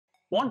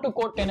Want to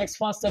code 10x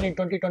faster in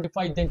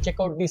 2025? Then check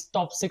out these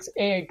top 6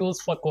 AI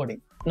tools for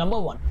coding. Number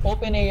 1.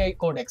 OpenAI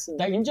Codex.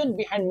 The engine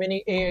behind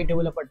many AI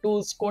developer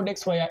tools.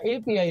 Codex via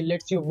API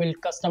lets you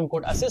build custom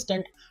code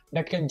assistant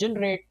that can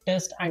generate,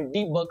 test, and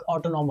debug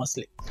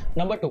autonomously.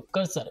 Number 2.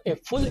 Cursor. A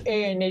full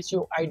AI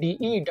native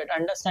IDE that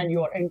understands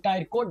your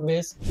entire code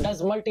base,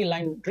 does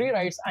multi-line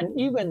rewrites, and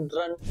even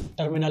run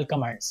terminal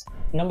commands.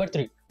 Number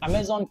 3.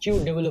 Amazon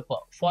Q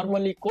Developer.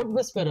 Formerly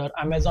CodeWhisperer,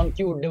 Amazon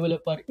Q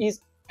Developer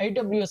is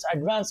AWS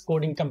Advanced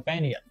Coding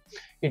Companion.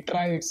 It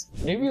writes,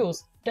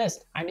 reviews,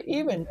 tests, and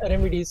even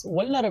remedies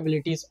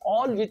vulnerabilities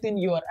all within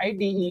your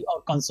IDE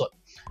or console.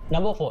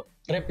 Number 4.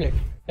 Replit.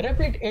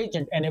 Replit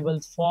Agent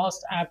enables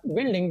fast app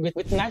building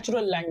with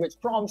natural language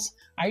prompts,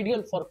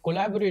 ideal for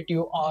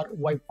collaborative or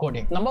vibe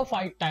coding. Number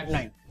 5.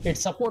 Tab9. It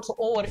supports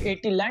over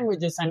 80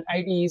 languages and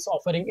IDEs,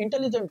 offering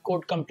intelligent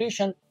code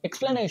completion,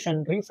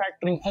 explanation,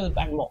 refactoring help,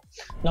 and more.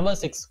 Number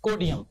 6.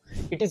 Codium.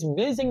 It is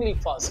blazingly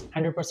fast,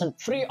 100%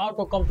 free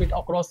autocomplete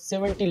across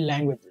 70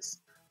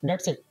 languages.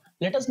 That's it.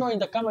 Let us know in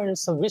the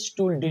comments which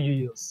tool do you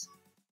use.